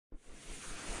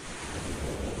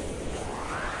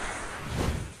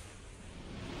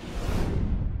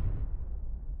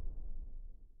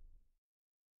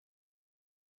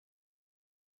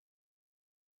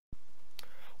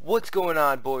What's going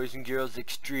on, boys and girls?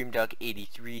 Extreme Duck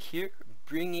 83 here,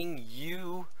 bringing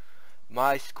you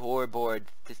my scoreboard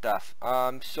stuff.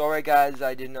 Sorry guys,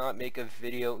 I did not make a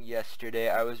video yesterday.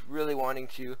 I was really wanting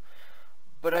to,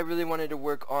 but I really wanted to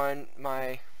work on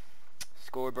my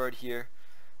scoreboard here.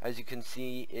 As you can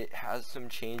see, it has some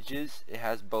changes. It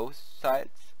has both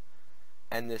sides,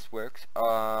 and this works.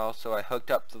 Also, I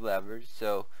hooked up the levers,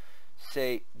 so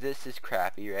say this is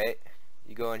crappy, right?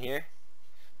 You go in here.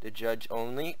 The judge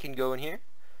only can go in here.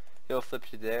 He'll flip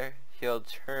to there. He'll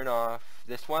turn off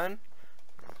this one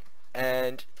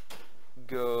and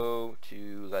go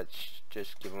to, let's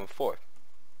just give him a 4.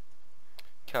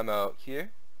 Come out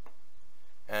here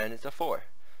and it's a 4.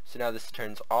 So now this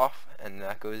turns off and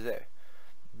that goes there.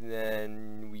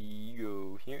 Then we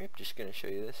go here. I'm just going to show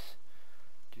you this.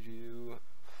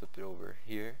 Flip it over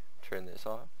here. Turn this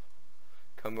off.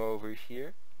 Come over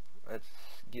here. Let's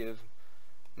give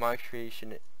my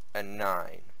creation a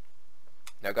 9.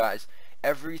 Now guys,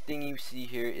 everything you see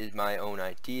here is my own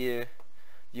idea.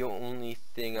 The only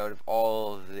thing out of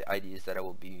all of the ideas that I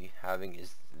will be having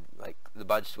is like the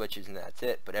budge switches, and that's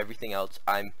it. But everything else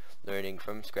I'm learning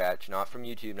from scratch, not from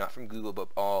YouTube, not from Google, but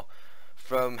all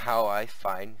from how I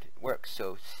find it works.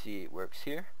 So see, it works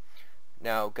here.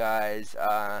 Now guys,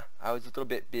 I was a little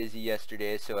bit busy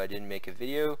yesterday, so I didn't make a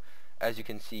video. As you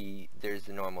can see, there's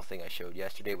the normal thing I showed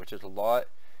yesterday, which is a lot.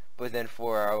 But then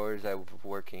 4 hours I was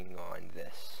working on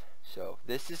this. So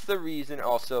this is the reason.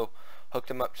 Also hooked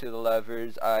them up to the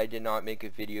levers. I did not make a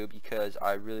video because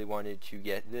I really wanted to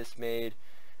get this made,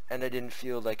 and I didn't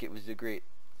feel like it was a great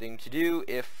thing to do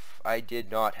if I did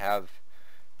not have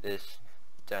this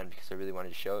done, because I really wanted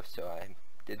to show, so I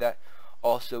did that.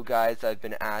 Also guys, I've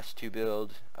been asked to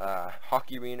build a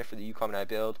hockey arena for the UCOM I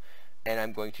build, and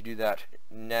I'm going to do that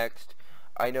next.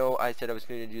 I know I said I was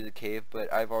going to do the cave,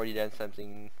 but I've already done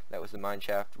something that was the mine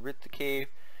shaft with the cave,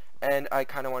 and I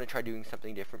kind of want to try doing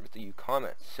something different with the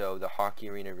comments. So the hockey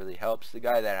arena really helps. The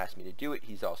guy that asked me to do it,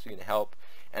 he's also going to help,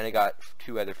 and I got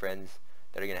 2 other friends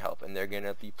that are going to help, and they're going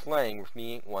to be playing with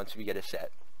me once we get a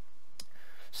set.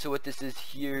 So what this is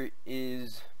here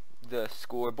is the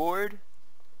scoreboard.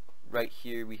 Right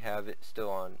here we have it still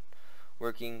on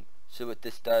working. So what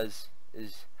this does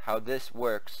is how this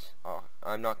works.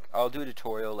 I'll do a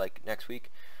tutorial like next week,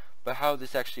 but how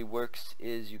this actually works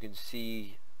is you can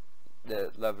see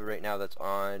the lever right now that's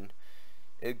on.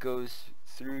 It goes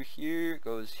through here,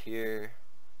 goes here,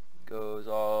 goes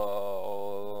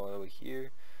all the way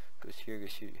here, goes here,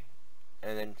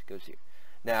 and then it goes here.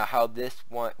 Now how this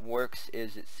one works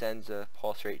is it sends a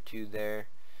pulse right to there,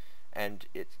 and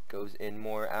it goes in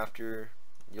more after.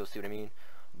 You'll see what I mean.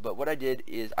 But what I did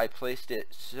is I placed it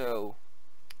so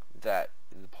that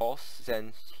the pulse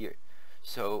sends here.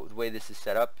 So the way this is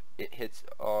set up, it hits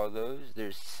all those.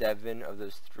 There's 7 of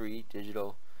those 3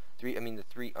 digital, the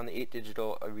 3 on the 8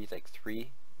 digital I read like 3,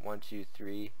 1, 2,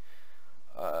 3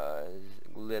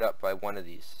 lit up by one of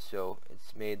these. So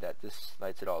it's made that this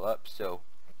lights it all up. So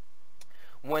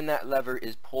when that lever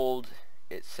is pulled,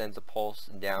 it sends a pulse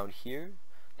down here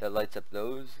that lights up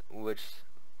those, which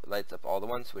lights up all the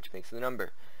ones, which makes the number.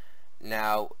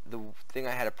 Now the thing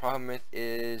I had a problem with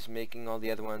is making all the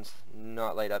other ones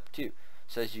not light up too.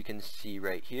 So as you can see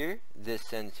right here, this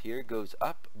sends here, goes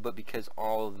up, but because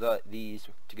all of these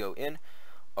to go in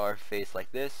are faced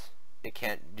like this, it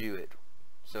can't do it.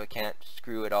 So it can't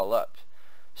screw it all up.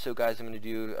 So guys, I'm going to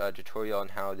do a tutorial on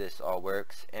how this all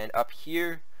works. And up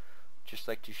here, just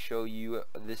like to show you,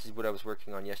 this is what I was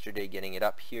working on yesterday, getting it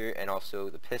up here, and also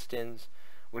the pistons,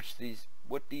 which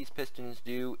what these pistons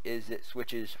do is it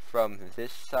switches from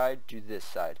this side to this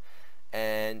side,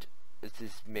 and this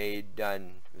is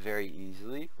done very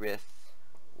easily with,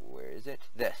 where is it?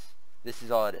 This is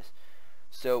all it is.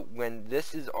 So when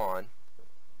this is on,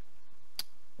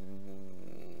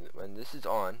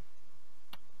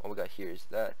 all we got here is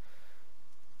that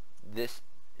this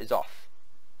is off.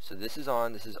 So this is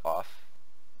on, this is off.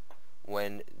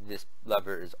 When this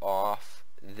lever is off,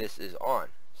 this is on.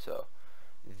 So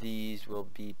these will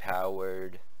be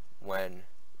powered when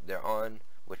they're on,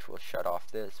 which will shut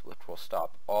off this, which will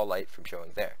stop all light from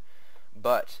showing there.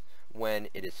 But when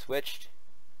it is switched,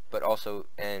 but also,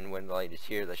 and when the light is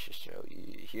here, let's just show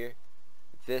you here,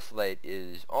 this light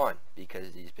is on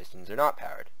because these pistons are not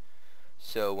powered.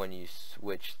 So when you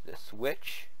switch the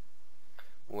switch,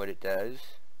 what it does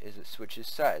is it switches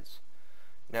sides.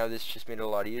 Now this just made it a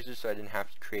lot easier, so I didn't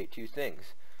have to create 2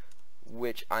 things,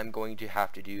 which I'm going to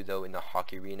have to do though in the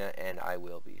hockey arena, and I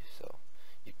will be. So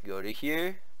you can go to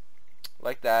here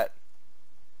like that,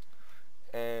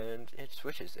 and it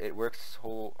switches. It works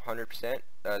whole 100%.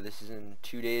 This is in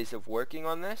 2 days of working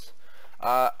on this.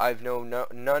 I've known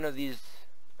none of these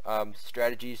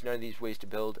strategies, none of these ways to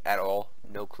build at all.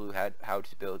 No clue how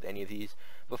to build any of these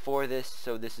before this,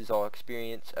 so this is all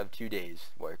experience of 2 days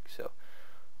work. So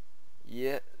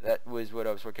yeah, that was what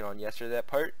I was working on yesterday, that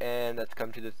part, and that's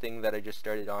come to the thing that I just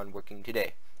started on working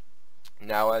today.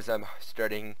 Now as I'm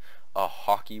starting a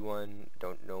hockey one,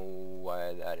 don't know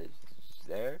why that is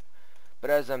there, but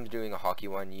as I'm doing a hockey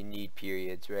one, you need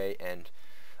periods, right? And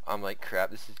I'm like,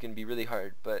 crap, this is going to be really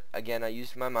hard. But again, I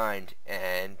used my mind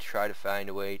and try to find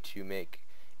a way to make,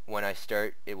 when I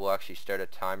start, it will actually start a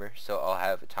timer. So I'll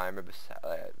have a timer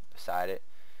beside it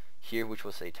here, which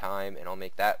will say time, and I'll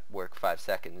make that work 5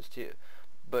 seconds too.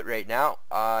 But right now,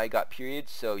 I got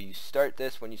periods, so you start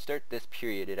this. When you start this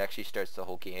period, it actually starts the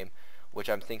whole game, which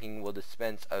I'm thinking will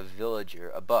dispense a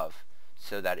villager above,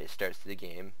 so that it starts the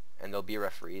game, and there'll be a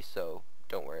referee, so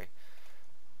don't worry.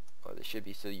 Oh, there should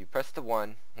be. So you press the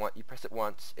you press it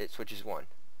once, it switches 1.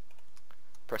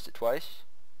 Press it twice,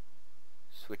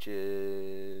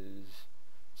 switches.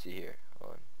 Let's see here.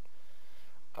 Hold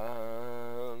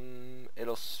on.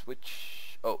 It'll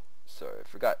switch. Oh, sorry, I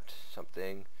forgot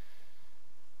something.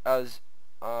 As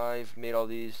I've made all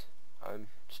these, I'm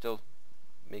still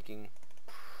making.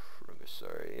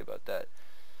 Sorry about that.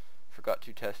 Forgot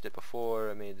to test it before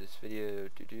I made this video.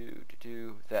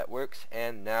 That works,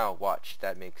 and now watch,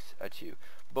 that makes a 2.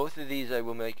 Both of these I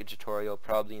will make a tutorial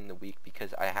probably in the week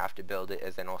because I have to build it,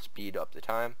 as then I'll speed up the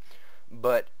time,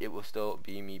 but it will still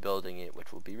be me building it,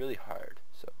 which will be really hard.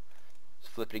 So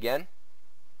let's flip it again.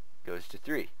 Goes to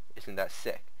 3. Isn't that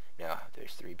sick? Now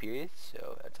there's 3 periods,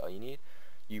 so that's all you need.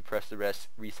 You press the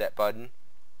reset button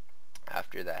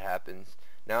after that happens.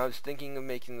 Now I was thinking of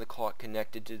making the clock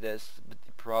connected to this, but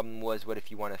the problem was, what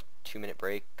if you want a 2-minute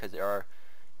break, because there are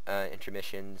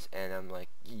intermissions, and I'm like,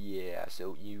 yeah,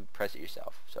 so you press it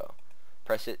yourself. So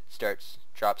press it, starts,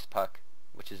 drops puck,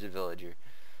 which is a villager.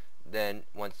 Then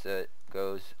once it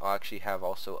goes, I'll actually have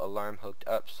also alarm hooked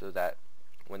up so that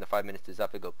when the 5 minutes is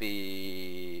up, it go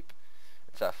beep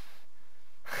and stuff.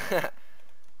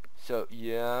 So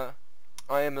yeah,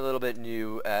 I am a little bit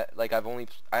new at, like, I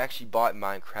actually bought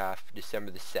Minecraft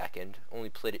December the 2nd, only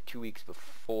played it 2 weeks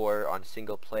before on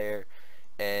single player,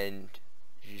 and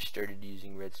just started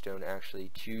using Redstone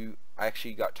actually I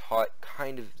actually got taught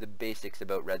kind of the basics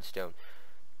about Redstone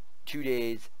 2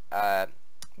 days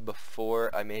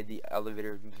before I made the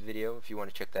elevator video, if you want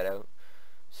to check that out.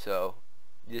 So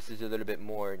this is a little bit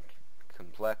more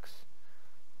complex,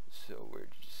 so we're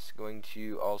just going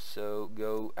to also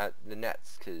go at the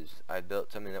nets, because I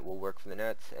built something that will work for the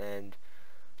nets, and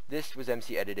this was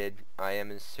MC edited. I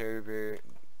am in server,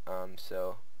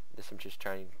 so this I'm just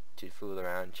trying to fool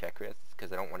around, check with,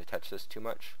 because I don't want to touch this too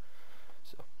much.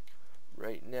 So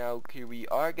right now, here we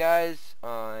are, guys.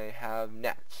 I have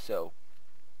nets, so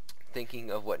thinking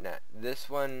of what net. This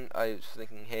one, I was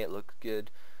thinking, hey, it looks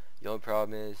good. The only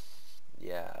problem is,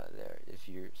 yeah, there, if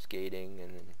you're skating,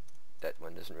 and then that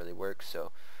one doesn't really work.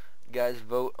 So guys,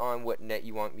 vote on what net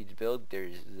you want me to build.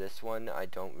 There's this one. I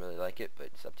don't really like it, but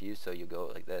it's up to you. So you go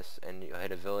like this, and you'll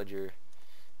hit a villager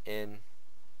in.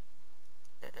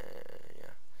 Yeah.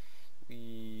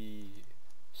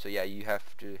 So yeah, you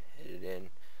have to hit it in.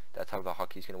 That's how the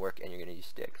hockey's gonna work, and you're gonna use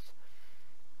sticks.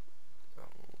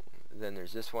 Then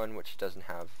there's this one, which doesn't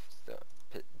have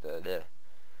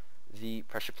the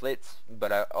pressure plates,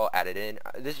 but I'll add it in.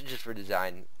 This is just for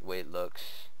design, the way it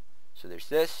looks. So there's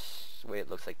this, the way it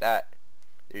looks like that.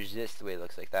 There's this, the way it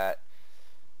looks like that.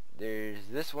 There's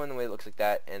this one, the way it looks like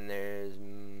that. And there's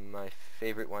my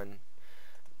favorite one,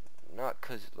 not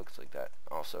because it looks like that.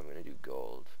 Also, I'm going to do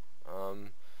gold.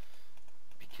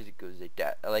 Because it goes like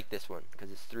that. I like this one,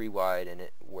 because it's 3 wide and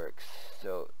it works.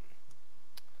 So,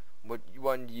 what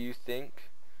one do you think?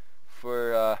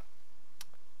 For,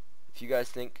 if you guys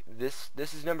think this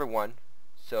is number 1.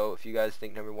 So, if you guys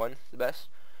think number 1 is the best,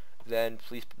 then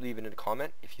please leave it in a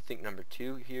comment. If you think number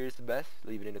 2 here is the best,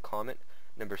 leave it in a comment.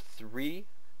 Number 3,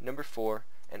 number 4,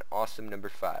 and awesome number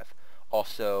 5.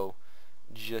 Also,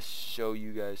 just so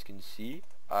you guys can see,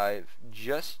 I've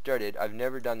just started. I've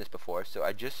never done this before, so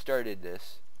I just started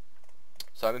this.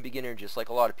 So I'm a beginner, just like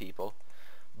a lot of people.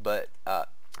 But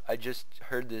I just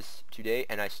heard this today,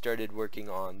 and I started working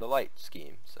on the light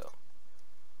scheme. So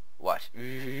watch.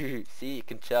 See, you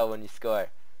can tell when you score.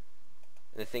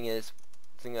 And the thing is,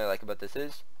 thing I like about this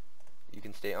is you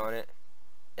can stay on it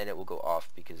and it will go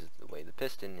off because of the way the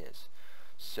piston is.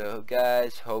 So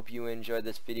guys, hope you enjoyed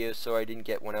this video. Sorry I didn't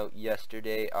get one out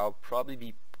yesterday. I'll probably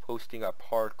be posting a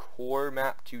parkour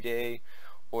map today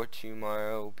or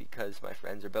tomorrow because my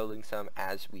friends are building some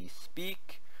as we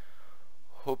speak.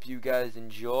 Hope you guys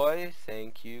enjoy.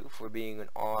 Thank you for being an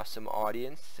awesome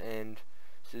audience, and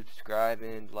subscribe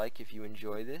and like if you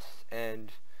enjoy this,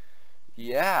 and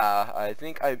Yeah, I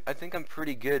think I'm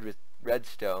pretty good with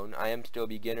Redstone. I am still a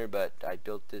beginner, but I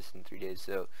built this in 3 days.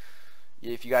 So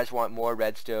if you guys want more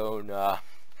Redstone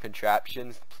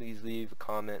contraptions, please leave a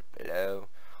comment below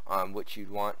on what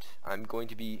you'd want. I'm going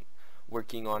to be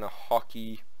working on a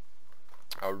hockey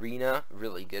arena,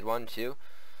 really good one too.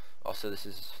 Also, this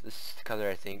is the color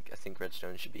I think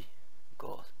Redstone should be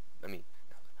gold. I mean,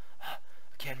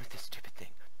 again with this stupid thing,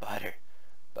 butter,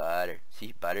 butter.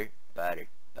 See, butter, butter,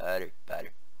 butter, butter.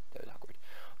 That was awkward.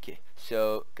 Okay,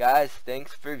 so guys,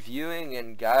 thanks for viewing,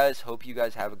 and guys, hope you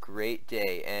guys have a great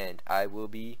day. And I will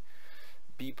be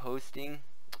posting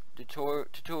the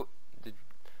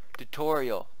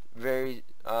tutorial very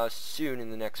soon in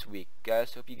the next week.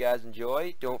 Guys, hope you guys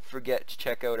enjoy. Don't forget to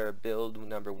check out our build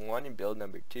number 1 and build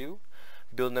number 2.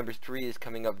 Build number 3 is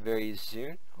coming up very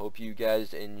soon. Hope you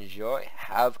guys enjoy.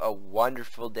 Have a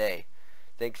wonderful day.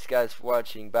 Thanks guys for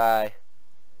watching. Bye.